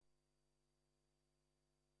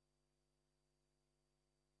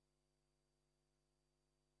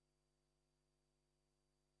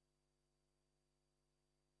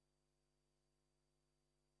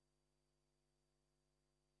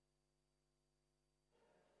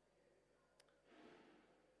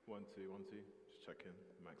1, 2, 1, 2. Just checking.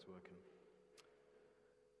 Mic's working.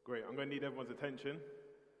 Great. I'm going to need everyone's attention.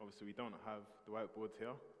 Obviously, we don't have the whiteboards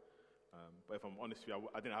here. But if I'm honest with you,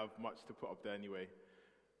 I didn't have much to put up there anyway.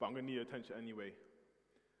 But I'm going to need your attention anyway.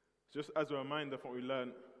 So just as a reminder from what we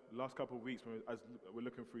learned the last couple of weeks as we're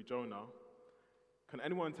looking through Jonah, can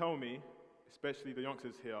anyone tell me, especially the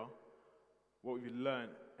youngsters here, what we've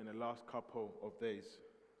learned in the last couple of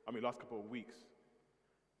weeks?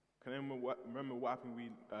 Can anyone remember what happened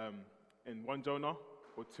in 1 Jonah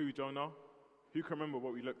or 2 Jonah? Who can remember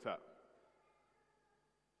what we looked at?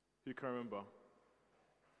 Who can remember?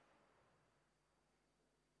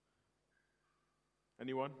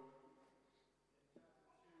 Anyone?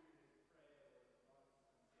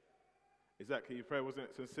 Exactly, your prayer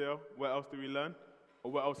wasn't sincere. What else did we learn?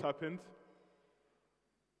 Or what else happened?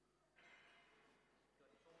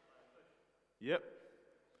 Yep.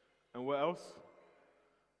 And what else?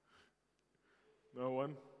 No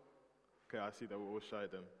one? Okay, I see that we're all shy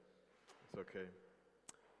then. It's okay.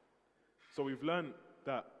 So we've learned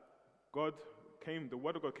that the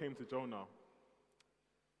word of God came to Jonah.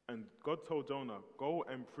 And God told Jonah, go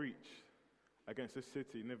and preach against this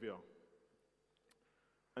city, Nineveh.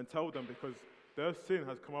 And tell them, because their sin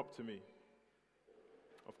has come up to me.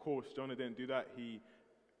 Of course, Jonah didn't do that. He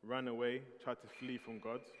ran away, tried to flee from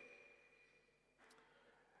God.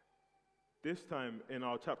 This time, in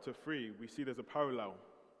our chapter 3, we see there's a parallel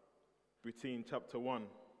between chapter 1.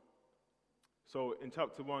 So in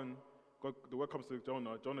chapter 1, the word comes to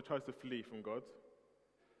Jonah. Jonah tries to flee from God.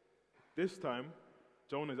 This time,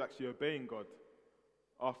 Jonah is actually obeying God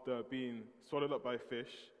after being swallowed up by a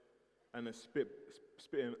fish and then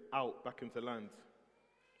spitting out back into land.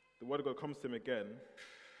 The word of God comes to him again.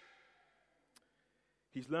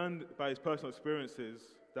 He's learned by his personal experiences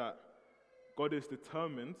that God is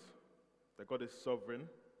determined, that God is sovereign,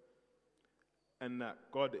 and that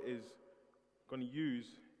God is going to use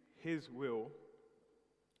his will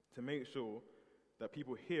to make sure that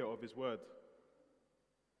people hear of his word.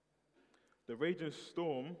 The raging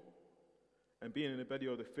storm and being in the belly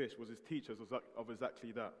of the fish was his teachers of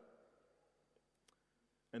exactly that.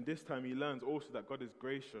 And this time he learns also that God is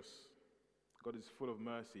gracious, God is full of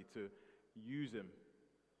mercy to use him,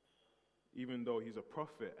 even though he's a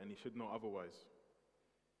prophet and he should know otherwise.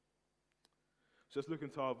 So let's look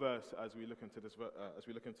into our verse as we look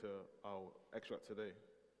into our extract today.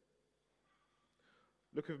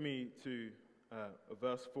 Look with me to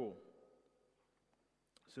verse 4.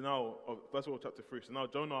 So now, verse 4, chapter 3. So now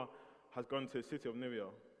Jonah has gone to the city of Nineveh,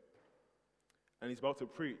 and he's about to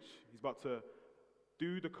preach. He's about to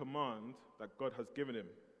do the command that God has given him.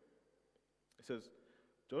 It says,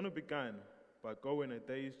 Jonah began by going a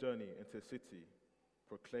day's journey into the city,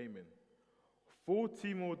 proclaiming,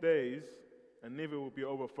 40 more days and Nineveh will be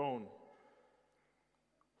overthrown.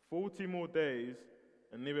 40 more days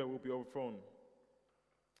and Nineveh will be overthrown.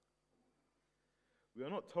 We are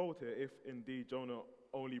not told here if indeed Jonah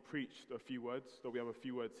only preached a few words, though we have a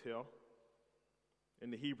few words here.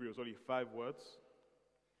 In the Hebrew, it was only 5 words.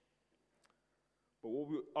 But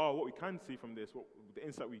what we can see from this, the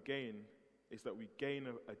insight we gain, is that we gain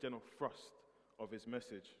a general thrust of his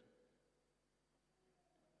message.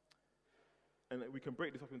 And we can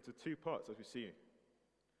break this up into 2 parts as we see.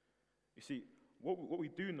 You see, what we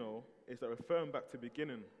do know is that referring back to the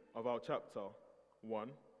beginning of our chapter 1,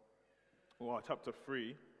 or our chapter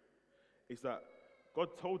 3, is that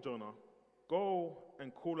God told Jonah, go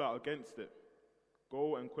and call out against it.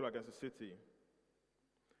 Go and call out against the city.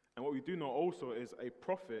 And what we do know also is a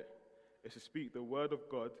prophet is to speak the word of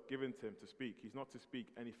God given to him to speak. He's not to speak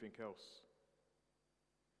anything else.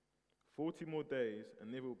 40 more days and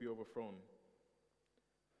Nineveh will be overthrown.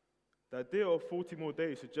 The idea of 40 more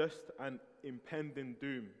days suggests an impending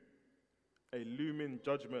doom, a looming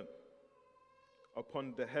judgment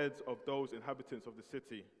upon the heads of those inhabitants of the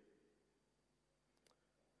city.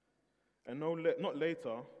 And not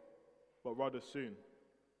later, but rather soon.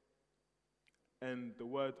 And the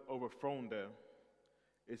word overthrown there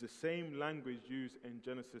is the same language used in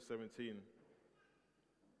Genesis 17,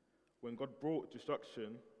 when God brought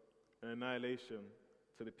destruction and annihilation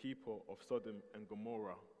to the people of Sodom and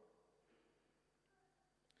Gomorrah.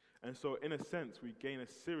 And so, in a sense, we gain a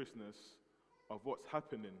seriousness of what's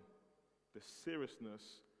happening, the seriousness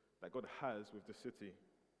that God has with the city.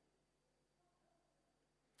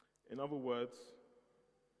 In other words,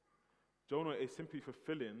 Jonah is simply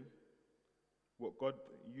fulfilling what God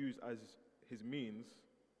used as his means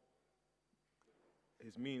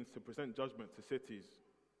to present judgment to cities.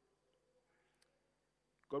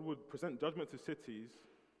 God would present judgment to cities,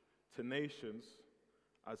 to nations,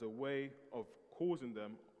 as a way of causing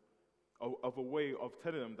them, of a way of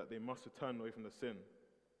telling them that they must turn away from the sin.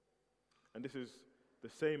 And this is the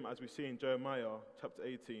same as we see in Jeremiah chapter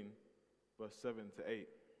 18, verse 7 to 8.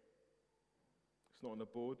 It's not on the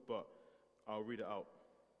board, but I'll read it out.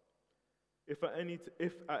 If at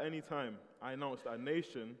any time I announce that a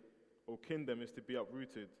nation or kingdom is to be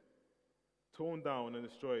uprooted, torn down and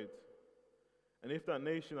destroyed, and if that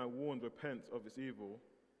nation I warned repents of its evil,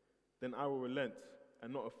 then I will relent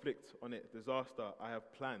and not afflict on it disaster I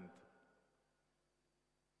have planned.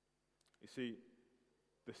 You see,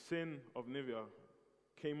 the sin of Nineveh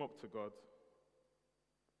came up to God.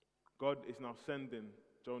 God is now sending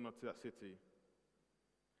Jonah to that city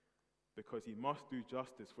because he must do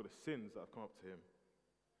justice for the sins that have come up to him.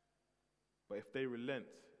 But if they relent,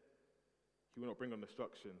 he will not bring on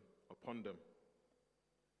destruction upon them.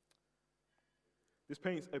 This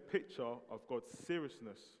paints a picture of God's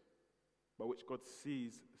seriousness by which God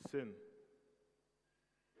sees sin.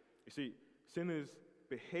 You see, sin is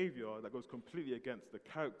behavior that goes completely against the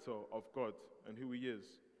character of God and who he is,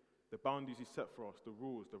 the boundaries he set for us, the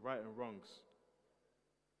rules, the right and wrongs,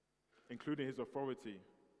 including his authority,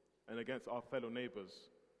 and against our fellow neighbors.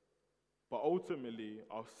 But ultimately,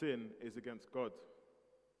 our sin is against God.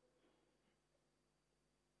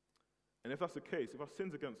 And if that's the case, if our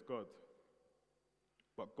sin's against God,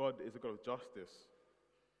 but God is a God of justice,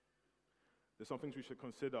 there's some things we should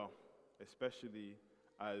consider, especially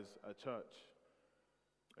as a church.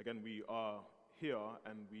 Again, we are here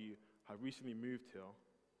and we have recently moved here.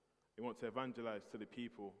 We want to evangelize to the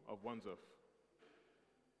people of Wandsworth.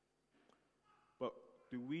 But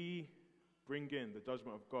do we bring in the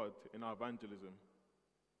judgment of God in our evangelism?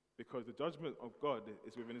 Because the judgment of God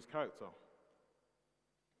is within his character.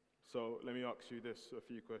 So let me ask you this, a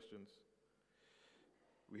few questions.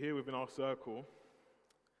 We hear within our circle,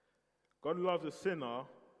 God loves a sinner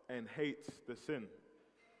and hates the sin.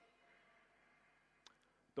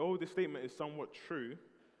 Though this statement is somewhat true,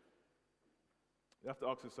 you have to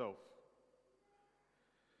ask yourself,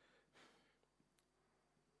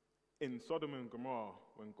 in Sodom and Gomorrah,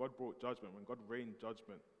 when God brought judgment, when God rained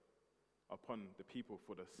judgment upon the people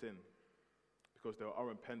for their sin, because they were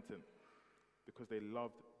unrepentant, because they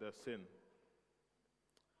loved their sin,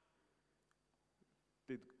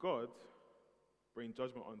 did God bring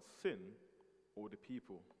judgment on sin or the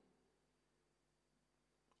people?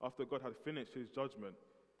 After God had finished his judgment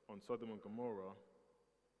on Sodom and Gomorrah,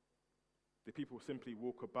 the people simply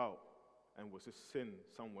walk about and was just sin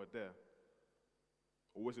somewhere there?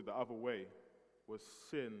 Or was it the other way? Was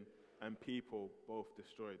sin and people both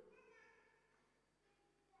destroyed?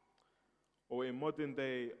 Or in modern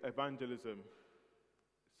day evangelism,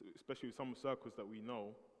 especially some circles that we know,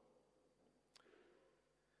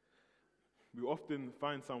 we often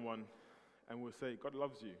find someone and we'll say, God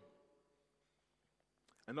loves you.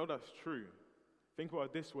 I know that's true. Think about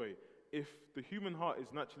it this way. If the human heart is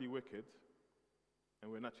naturally wicked,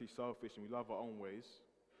 and we're naturally selfish and we love our own ways,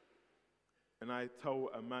 and I tell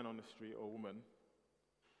a man on the street or a woman,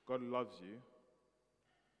 God loves you,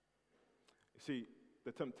 you see,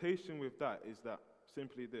 the temptation with that is that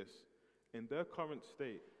simply this. In their current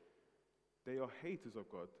state, they are haters of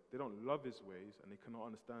God. They don't love his ways, and they cannot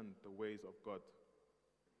understand the ways of God.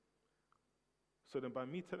 So then by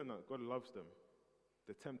me telling them that God loves them,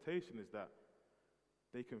 the temptation is that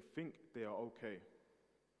they can think they are okay.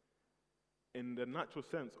 In the natural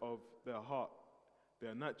sense of their heart, they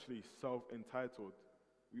are naturally self-entitled.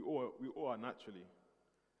 We all are naturally.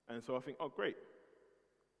 And so I think, oh great,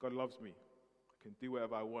 God loves me. I can do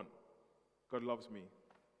whatever I want. God loves me.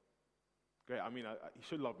 Great, I mean, he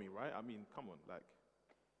should love me, right? I mean, come on, like.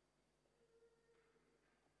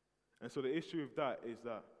 And so the issue with that is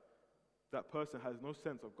that that person has no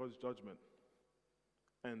sense of God's judgment.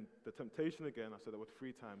 And the temptation, again, I said that word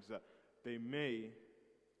 3 times, that they may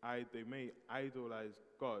idolize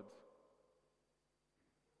God,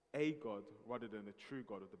 a God, rather than the true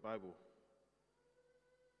God of the Bible.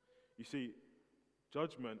 You see,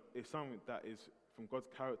 judgment is something that is from God's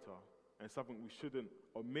character and something we shouldn't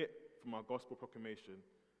omit from our gospel proclamation,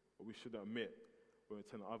 or we shouldn't omit when we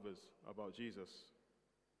tell others about Jesus.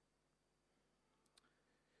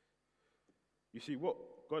 You see, what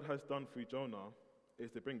God has done through Jonah is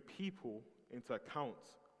to bring people into account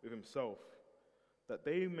with himself, that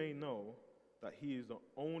they may know that he is the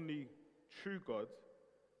only true God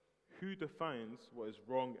who defines what is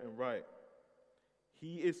wrong and right.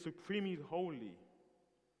 He is supremely holy,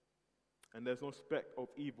 and there's no speck of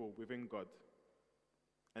evil within God.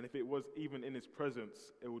 And if it was even in his presence,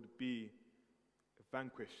 it would be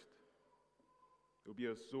vanquished. It would be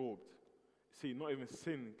absorbed. See, not even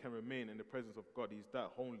sin can remain in the presence of God. He's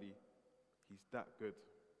that holy. He's that good.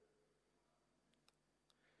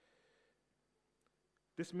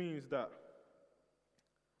 This means that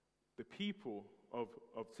the people of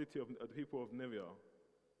the people of Nineveh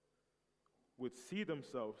would see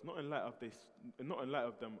themselves not in light of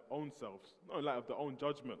their own selves, not in light of their own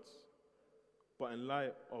judgments, but in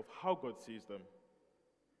light of how God sees them,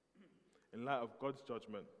 in light of God's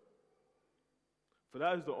judgment. For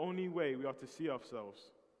that is the only way we are to see ourselves,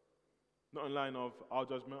 not in line of our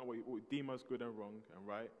judgment, what we deem as good and wrong and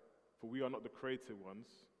right, for we are not the created ones,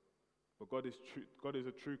 but God is true. God is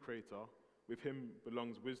a true creator. With him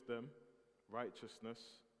belongs wisdom, righteousness,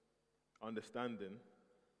 understanding.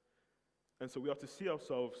 And so we are to see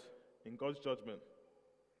ourselves in God's judgment.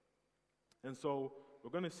 And so we're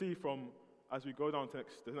going to see from, as we go down to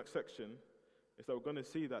the next section, is that we're going to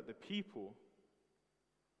see that the people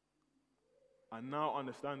are now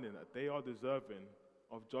understanding that they are deserving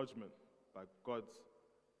of judgment by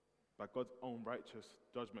God's own righteous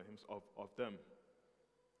judgment of them.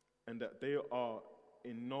 And that they are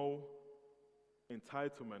in no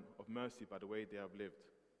entitlement of mercy by the way they have lived.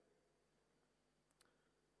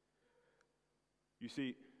 You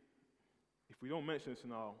see, if we don't mention this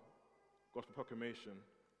in our gospel proclamation,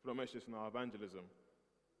 if we don't mention this in our evangelism,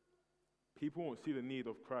 people won't see the need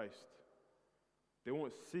of Christ. They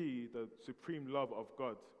won't see the supreme love of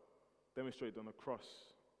God demonstrated on the cross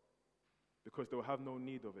because they will have no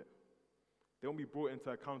need of it. They won't be brought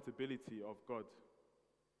into accountability of God.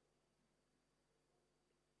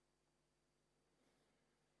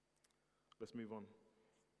 Let's move on.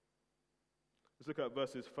 Let's look at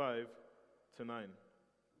verses 5 to 9.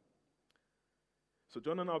 So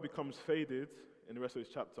Jonah now becomes faded in the rest of his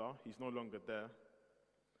chapter. He's no longer there.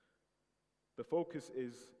 The focus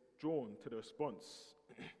is drawn to the response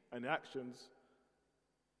and the actions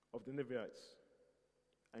of the Ninevites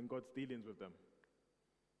and God's dealings with them.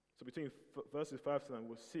 So between verses 5 to 9,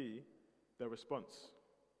 we'll see their response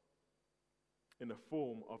in the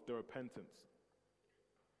form of their repentance.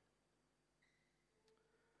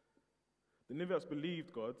 The Ninevites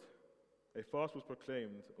believed God. A fast was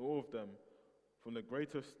proclaimed. All of them, from the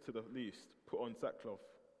greatest to the least, put on sackcloth.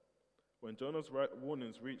 When Jonah's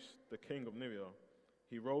warnings reached the king of Nineveh,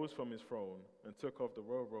 he rose from his throne and took off the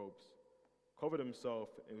royal robes, covered himself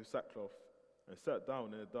in sackcloth, and sat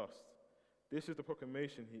down in the dust. This is the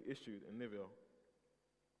proclamation he issued in Nineveh.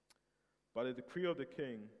 By the decree of the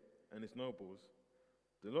king and his nobles,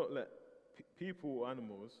 do not let people or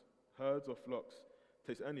animals, herds or flocks,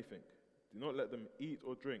 taste anything. Do not let them eat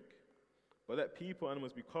or drink. But let people and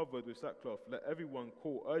animals be covered with sackcloth. Let everyone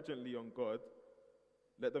call urgently on God.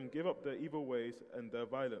 Let them give up their evil ways and their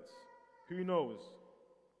violence. Who knows?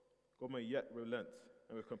 God may yet relent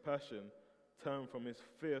and with compassion turn from his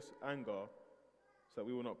fierce anger so that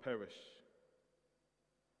we will not perish.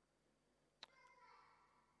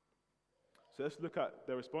 So let's look at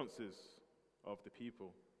the responses of the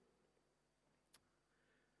people.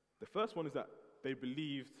 The first one is that they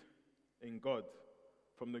believed in God,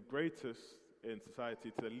 from the greatest in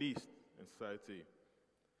society to the least in society.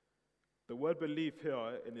 The word belief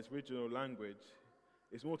here in its original language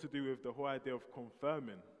is more to do with the whole idea of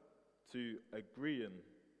confirming, to agreeing,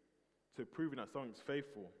 to proving that something's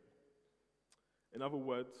faithful. In other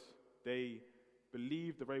words, they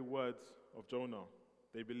believed the very words of Jonah.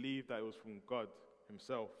 They believed that it was from God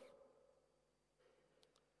himself.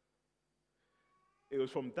 It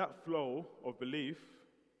was from that flow of belief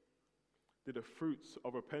did the fruits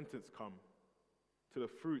of repentance come, to the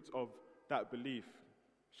fruits of that belief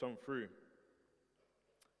shone through.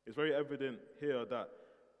 It's very evident here that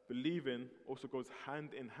believing also goes hand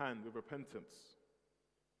in hand with repentance.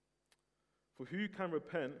 For who can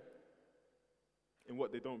repent in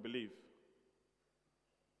what they don't believe?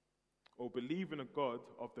 Or believe in a God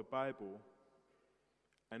of the Bible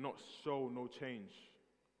and not show no change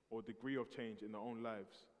or degree of change in their own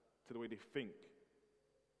lives to the way they think,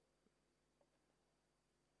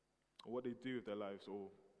 or what they do with their lives, or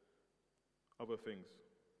other things.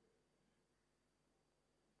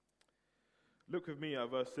 Look with me at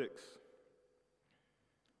verse 6.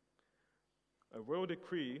 A royal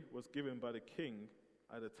decree was given by the king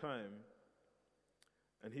at the time,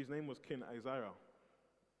 and his name was King Isaiah.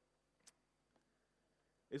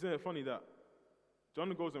 Isn't it funny that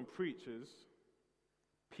John goes and preaches,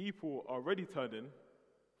 people are already turning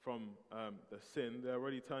from the sin, they're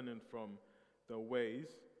already turning from their ways,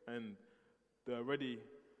 and they're already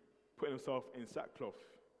putting themselves in sackcloth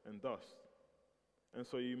and dust. And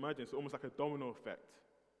so you imagine it's almost like a domino effect.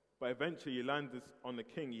 But eventually he lands on the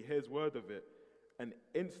king, he hears word of it, and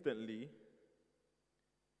instantly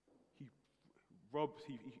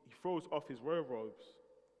he throws off his royal robes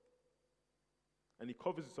and he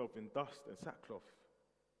covers himself in dust and sackcloth.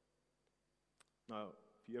 Now,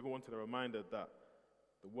 if you ever wanted a reminder that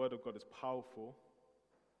the Word of God is powerful,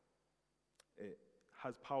 it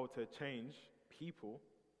has power to change people,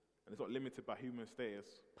 and it's not limited by human status,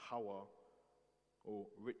 power, or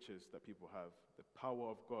riches that people have. The power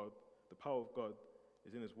of God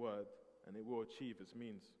is in His Word, and it will achieve its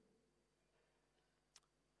means.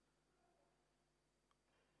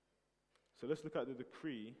 So let's look at the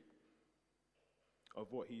decree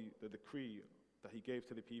that He gave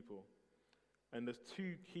to the people. And there's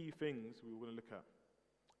two key things we want to look at.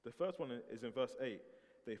 The first one is in verse 8.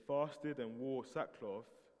 They fasted and wore sackcloth,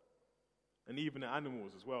 and even the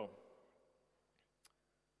animals as well.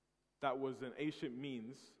 That was an ancient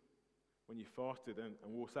means, when you fasted and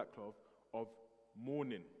wore sackcloth, of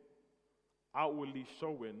mourning, outwardly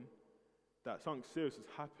showing that something serious has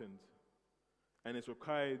happened, and it's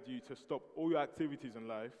required you to stop all your activities in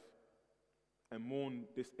life and mourn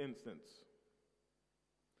this instance.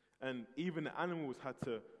 And even the animals had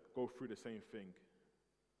to go through the same thing.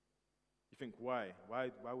 You think, why?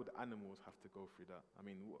 Why would animals have to go through that? I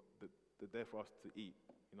mean, they're there for us to eat,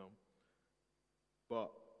 you know.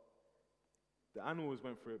 But the animals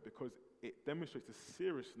went through it because it demonstrates the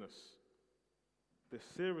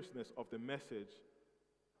seriousness of the message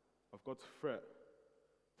of God's threat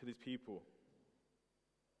to these people.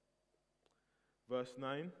 Verse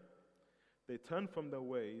 9, they turned from their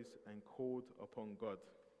ways and called upon God.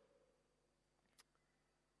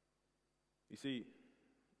 You see,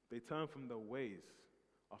 they turned from their ways.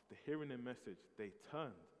 After hearing the message, they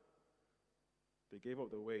turned. They gave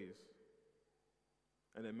up their ways.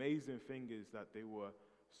 An amazing thing is that they were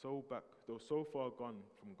so far gone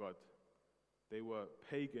from God. They were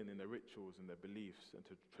pagan in their rituals and their beliefs and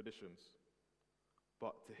traditions.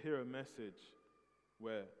 But to hear a message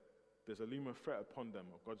where there's a looming threat upon them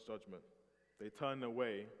of God's judgment, they turn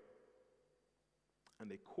away and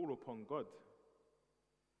they call upon God.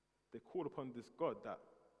 They call upon this God that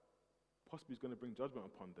possibly is going to bring judgment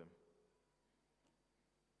upon them.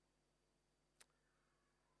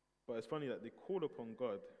 But it's funny that they call upon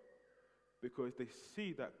God because they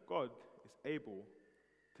see that God is able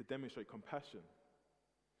to demonstrate compassion.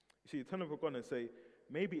 You see, they turn to God and say,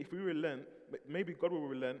 maybe if we relent, maybe God will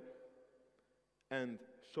relent and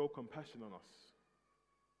show compassion on us.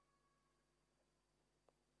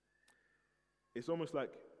 It's almost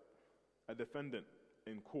like a defendant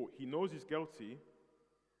in court. He knows he's guilty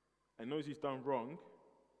and knows he's done wrong.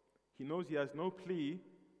 He knows he has no plea,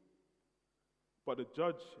 but the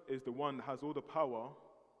judge is the one that has all the power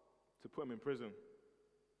to put him in prison.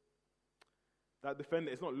 That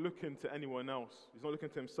defendant is not looking to anyone else. He's not looking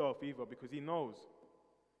to himself either, because he knows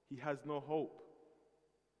he has no hope.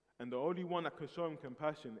 And the only one that can show him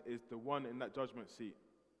compassion is the one in that judgment seat.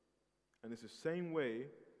 And it's the same way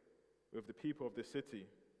with the people of the city.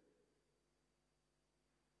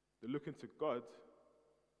 They're looking to God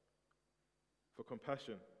for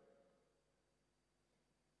compassion.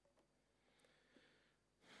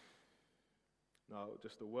 Now,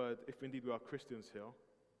 just a word, if indeed we are Christians here,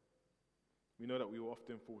 we know that we will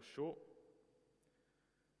often fall short,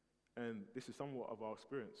 and this is somewhat of our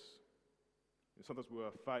experience. And sometimes we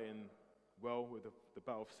are fighting well with the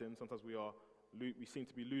battle of sin. Sometimes we seem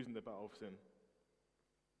to be losing the battle of sin.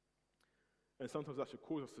 And sometimes that should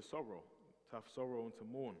cause us to have sorrow and to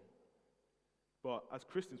mourn. But as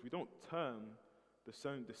Christians, we don't turn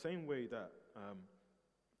the same way that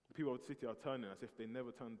the people of the city are turning, as if they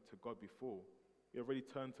never turned to God before. We already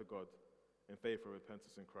turned to God in faith and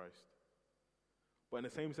repentance in Christ. But in the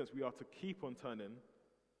same sense, we are to keep on turning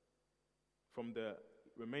from the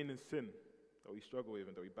remaining sin that we struggle with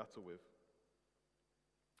and that we battle with,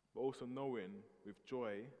 but also knowing with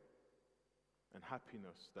joy and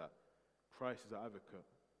happiness that Christ is our advocate,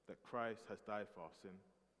 that Christ has died for our sin,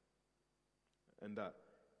 and that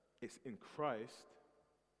it's in Christ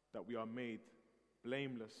that we are made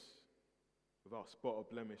blameless without spot or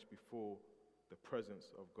blemish before the presence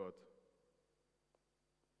of God.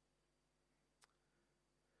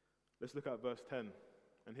 Let's look at verse 10,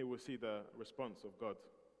 and here we'll see the response of God.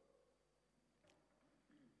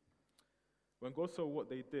 When God saw what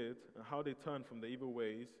they did and how they turned from their evil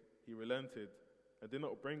ways, he relented and did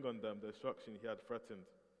not bring on them the destruction he had threatened.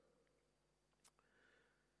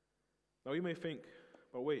 Now we may think,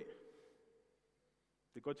 but wait,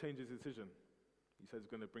 did God change his decision? He says he's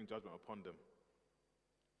going to bring judgment upon them.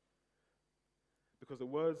 Because the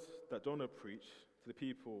words that Jonah preached to the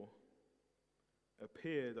people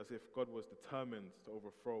appeared as if God was determined to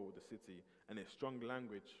overthrow the city, and it's strong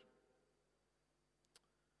language.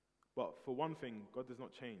 But for one thing, God does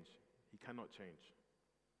not change. He cannot change.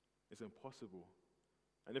 It's impossible.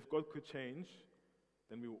 And if God could change,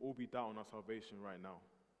 then we will all be down on our salvation right now.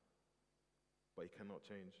 but he cannot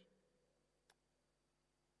change.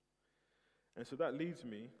 And so that leads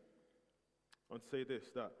me on to say this,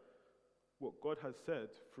 that what God has said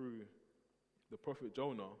through the prophet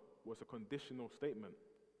Jonah was a conditional statement.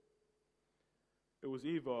 It was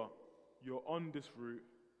either, you're on this route,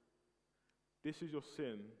 this is your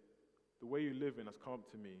sin, the way you live in has come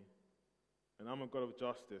up to me, and I'm a God of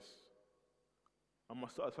justice. I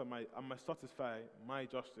must satisfy my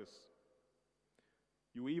justice.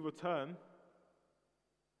 You will either turn,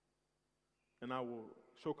 and I will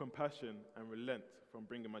show compassion and relent from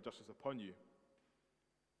bringing my justice upon you,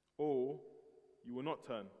 or you will not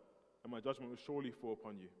turn, and my judgment will surely fall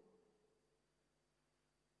upon you.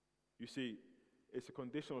 You see, it's a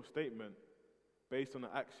conditional statement based on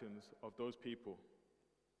the actions of those people.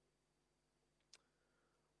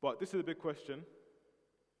 But this is a big question,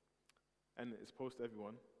 and it's posed to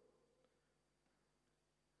everyone.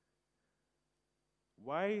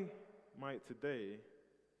 Why might today,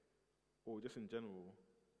 or just in general,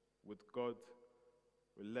 would God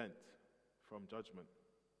relent from judgment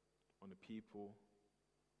on a people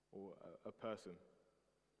or a person?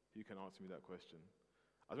 Who can answer me that question?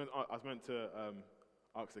 I was meant to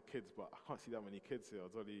ask the kids, but I can't see that many kids here.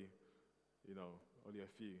 It's only, only a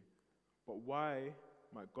few. But why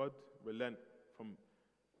might God relent from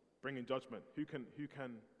bringing judgment? Who can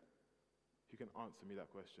answer me that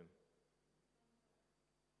question?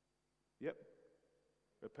 Yep.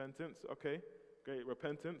 Repentance. Okay. Great.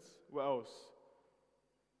 Repentance. What else?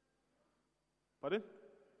 Pardon?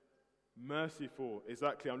 Merciful.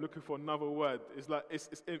 Exactly. I'm looking for another word. It's like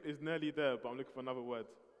it's nearly there, but I'm looking for another word.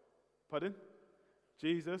 Pardon?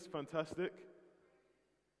 Jesus. Fantastic.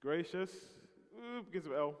 Gracious. Begins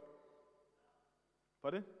with L.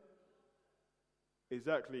 Pardon?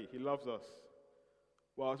 Exactly. He loves us.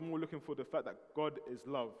 Well, I was more looking for the fact that God is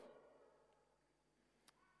love.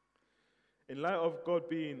 In light of God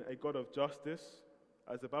being a God of justice,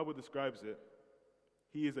 as the Bible describes it,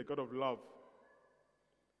 he is a God of love.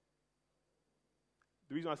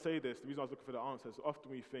 The reason I say this, the reason I was looking for the answer is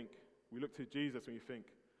often we look to Jesus and we think,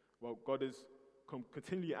 well, God is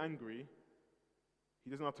continually angry.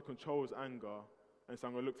 He doesn't have to control his anger, and so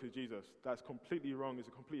I'm going to look to Jesus. That's completely wrong. It's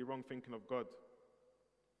a completely wrong thinking of God.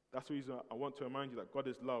 That's the reason I want to remind you that God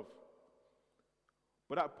is love.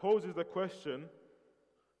 But that poses the question,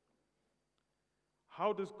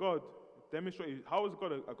 how does God demonstrate, how is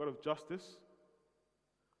God a God of justice?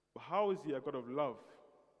 But how is he a God of love?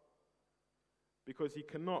 Because he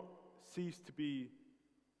cannot cease to be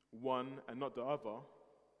one and not the other.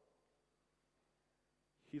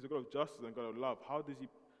 He's a God of justice and God of love. How does he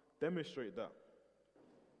demonstrate that?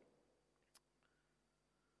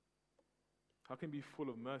 How can he be full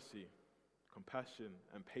of mercy, compassion,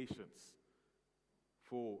 and patience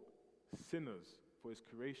for sinners, for his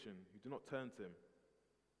creation, who do not turn to him,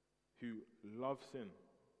 who love sin?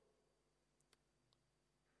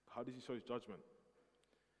 How does he show his judgment?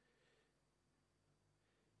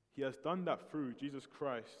 He has done that through Jesus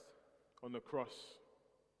Christ on the cross.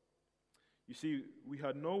 You see, we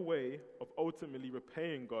had no way of ultimately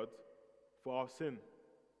repaying God for our sin.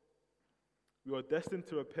 We were destined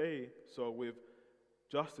to repay so with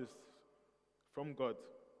justice from God.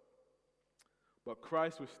 But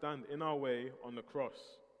Christ will stand in our way on the cross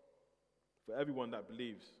for everyone that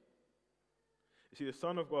believes. You see, the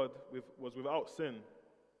Son of God was without sin.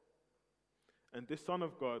 And this Son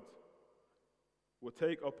of God will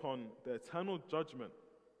take upon the eternal judgment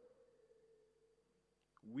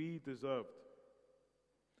we deserved.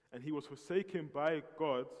 And he was forsaken by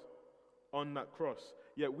God on that cross.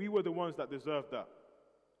 Yet we were the ones that deserved that.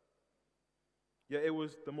 Yet it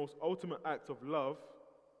was the most ultimate act of love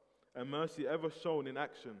and mercy ever shown in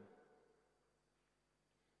action.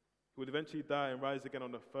 He would eventually die and rise again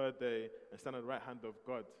on the third day and stand at the right hand of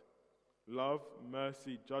God. Love,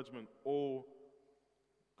 mercy, judgment, all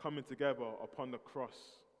coming together upon the cross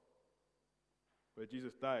where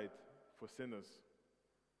Jesus died for sinners.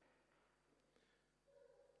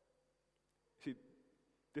 See,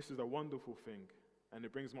 this is a wonderful thing, and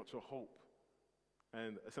it brings much of hope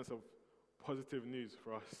and a sense of positive news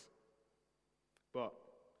for us. But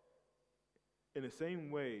in the same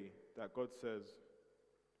way that God says,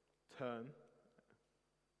 turn,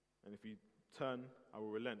 and if you turn, I will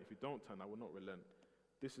relent. If you don't turn, I will not relent.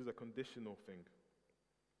 This is a conditional thing,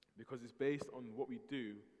 because it's based on what we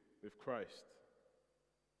do with Christ.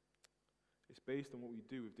 It's based on what we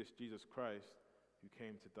do with this Jesus Christ who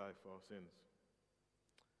came to die for our sins.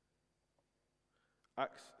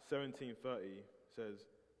 Acts 17:30 says,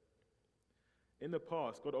 in the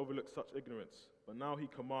past, God overlooked such ignorance, but now he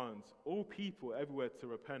commands all people everywhere to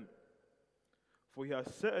repent. For he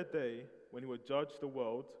has set a day when he will judge the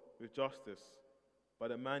world with justice by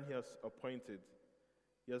the man he has appointed.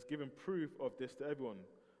 He has given proof of this to everyone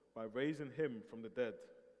by raising him from the dead.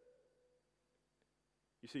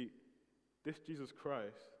 You see, this Jesus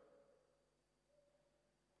Christ,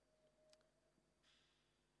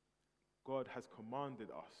 God has commanded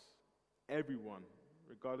us, everyone,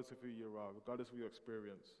 regardless of who you are, regardless of your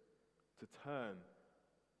experience, to turn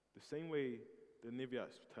the same way the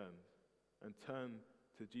Ninevites turned, and turn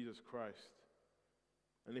to Jesus Christ.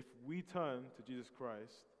 And if we turn to Jesus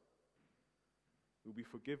Christ, we'll be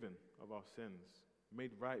forgiven of our sins,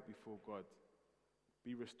 made right before God,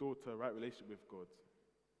 be restored to a right relationship with God,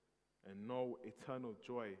 and know eternal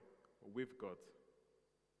joy with God,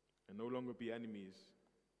 and no longer be enemies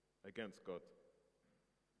against God.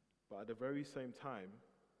 But at the very same time,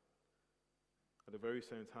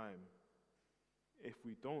 if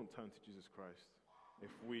we don't turn to Jesus Christ, if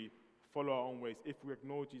we follow our own ways, if we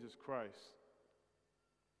ignore Jesus Christ,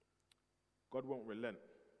 God won't relent.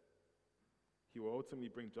 He will ultimately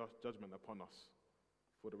bring judgment upon us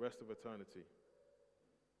for the rest of eternity.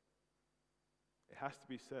 It has to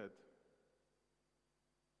be said,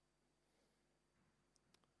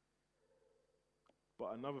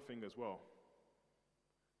 but another thing as well.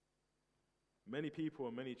 Many people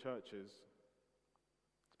and many churches,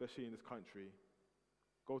 especially in this country,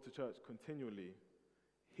 go to church continually,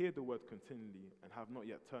 hear the word continually, and have not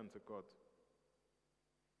yet turned to God.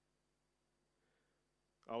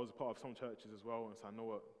 I was a part of some churches as well, and so I know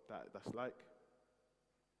what that's like.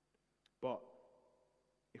 But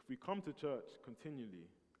if we come to church continually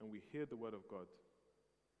and we hear the word of God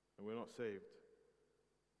and we're not saved,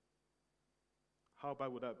 how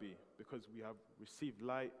bad would that be? Because we have received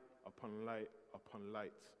light upon light upon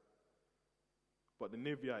light. But the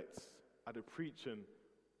Ninevites, at the preaching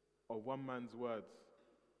of one man's words,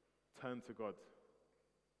 turned to God.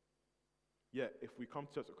 Yet, if we come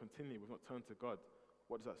to church continually, we've not turned to God,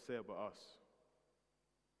 what does that say about us?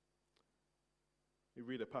 We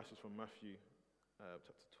read a passage from Matthew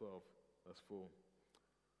chapter 12, verse 4,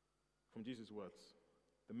 from Jesus' words.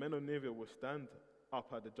 The men of Nineveh will stand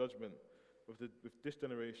up at the judgment with this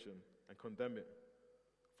generation and condemn it.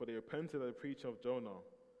 For they repented at the preaching of Jonah,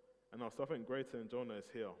 and now something greater than Jonah is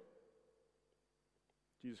here.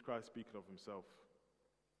 Jesus Christ speaking of himself.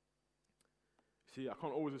 See, I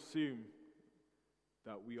can't always assume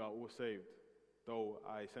that we are all saved, though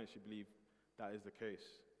I essentially believe that is the case.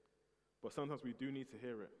 But sometimes we do need to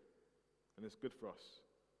hear it, and it's good for us,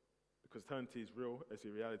 because eternity is real, it's a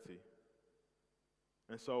reality.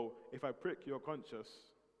 And so, if I prick your conscience,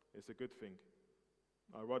 it's a good thing.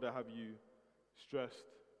 I'd rather have you stressed,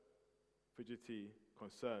 fidgety,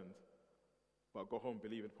 concerned, but go home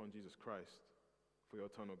believing upon Jesus Christ for your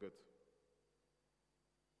eternal good.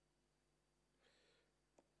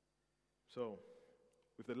 So,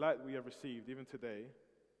 with the light we have received, even today,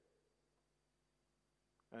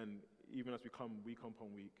 and even as we come week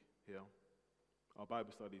upon week here, our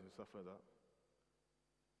Bible studies and stuff like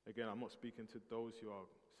that, again, I'm not speaking to those who are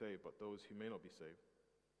saved, but those who may not be saved.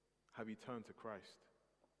 Have you turned to Christ?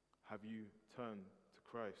 Have you turned to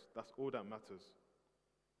Christ? That's all that matters.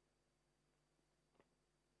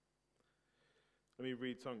 Let me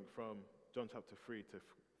read something from John chapter 3 to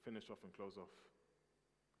finish off and close off.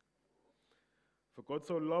 For God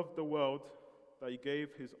so loved the world that he gave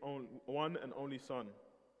his own one and only Son,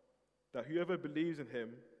 that whoever believes in him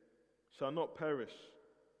shall not perish,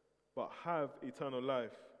 but have eternal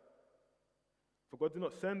life. For God did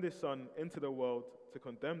not send his Son into the world to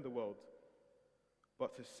condemn the world,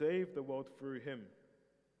 but to save the world through him.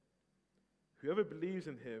 Whoever believes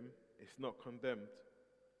in him is not condemned,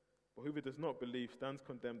 but whoever does not believe stands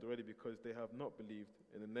condemned already, because they have not believed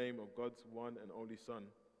in the name of God's one and only Son.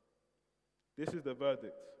 This is the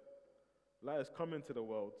verdict. Light has come into the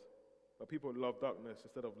world, but people love darkness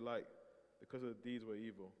instead of light, because their deeds were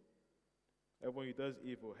evil. Everyone who does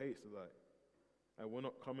evil hates the light, and will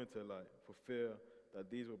not come into the light for fear that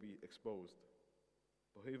these will be exposed.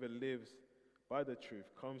 But whoever lives by the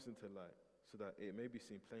truth comes into light, so that it may be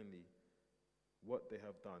seen plainly what they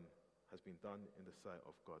have done has been done in the sight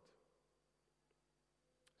of God.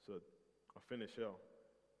 So I'll finish here.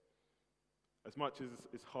 As much as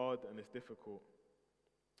it's hard and it's difficult,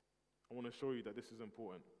 I want to show you that this is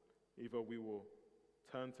important. Either we will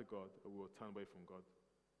turn to God or we will turn away from God.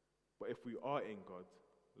 But if we are in God,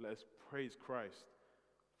 let us praise Christ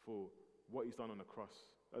for what he's done on the cross.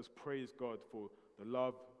 Let us praise God for the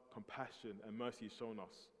love, compassion, and mercy he's shown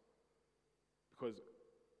us. Because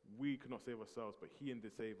we could not save ourselves, but he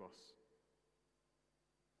did save us.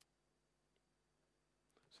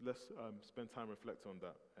 So let's spend time reflecting on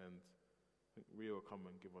that and I think Ria will come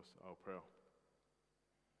and give us our prayer.